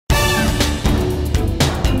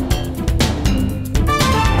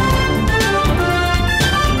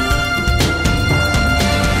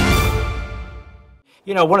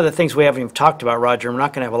You know, one of the things we haven't even talked about, Roger, and we're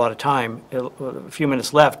not going to have a lot of time, a few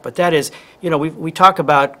minutes left, but that is, you know, we talk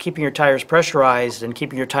about keeping your tires pressurized and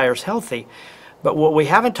keeping your tires healthy, but what we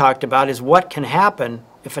haven't talked about is what can happen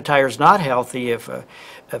if a tire's not healthy, if a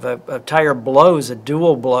tire blows, a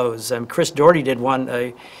dual blows. And Chris Doherty did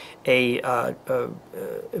a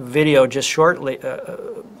video just shortly,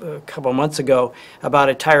 a couple months ago, about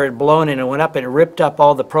a tire had blown and it went up and it ripped up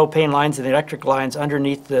all the propane lines and the electric lines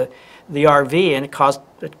underneath the RV, and it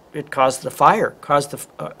caused the fire, caused the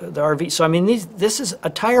RV. So I mean, this is a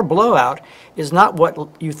tire blowout is not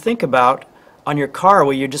what you think about on your car,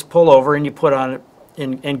 where you just pull over and you put on it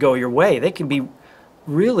and go your way. They can be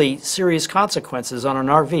really serious consequences on an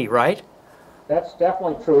RV, right? That's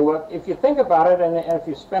definitely true. If you think about it, and if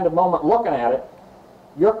you spend a moment looking at it,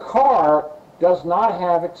 your car does not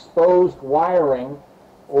have exposed wiring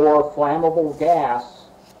or flammable gas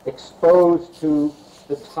exposed to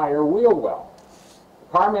the tire wheel well.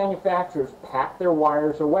 The car manufacturers pack their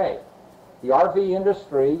wires away. The RV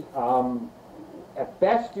industry, at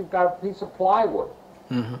best, you've got a piece of plywood.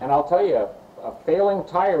 Mm-hmm. And I'll tell you, a failing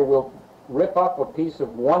tire will rip up a piece of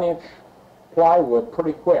 1-inch plywood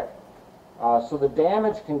pretty quick. So the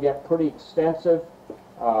damage can get pretty extensive.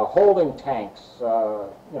 Holding tanks, you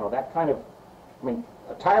know, that kind of, I mean,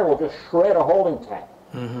 a tire will just shred a holding tank.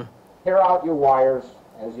 Mm-hmm. Tear out your wires,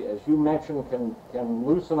 as you mentioned, can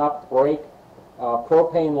loosen up, break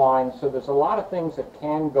propane lines. So there's a lot of things that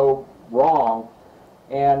can go wrong.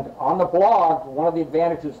 And on the blog, one of the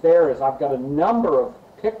advantages there is I've got a number of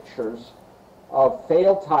pictures of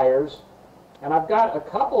failed tires, and I've got a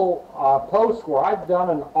couple posts where I've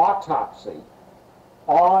done an autopsy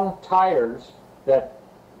on tires that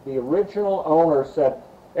the original owner said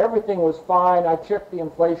everything was fine, I checked the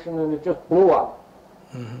inflation and it just blew up.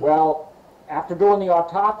 Mm-hmm. Well, after doing the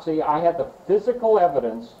autopsy, I had the physical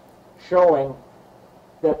evidence showing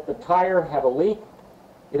that the tire had a leak,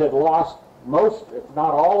 it had lost most, if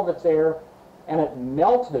not all of its air, and it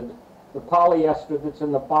melted the polyester that's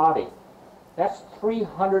in the body. That's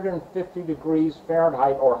 350 degrees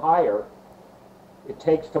Fahrenheit or higher it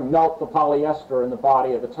takes to melt the polyester in the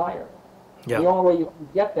body of the tire. Yep. The only way you can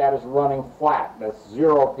get that is running flat. That's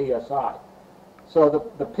 0 psi.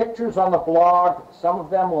 So the pictures on the blog, some of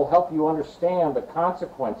them will help you understand the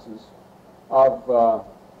consequences of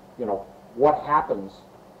you know, what happens.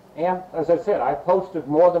 And as I said, I posted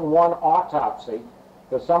more than one autopsy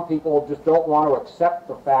because some people just don't want to accept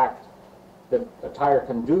the fact that a tire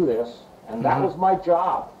can do this. And that was my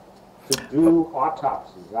job, to do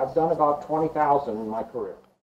autopsies. I've done about 20,000 in my career.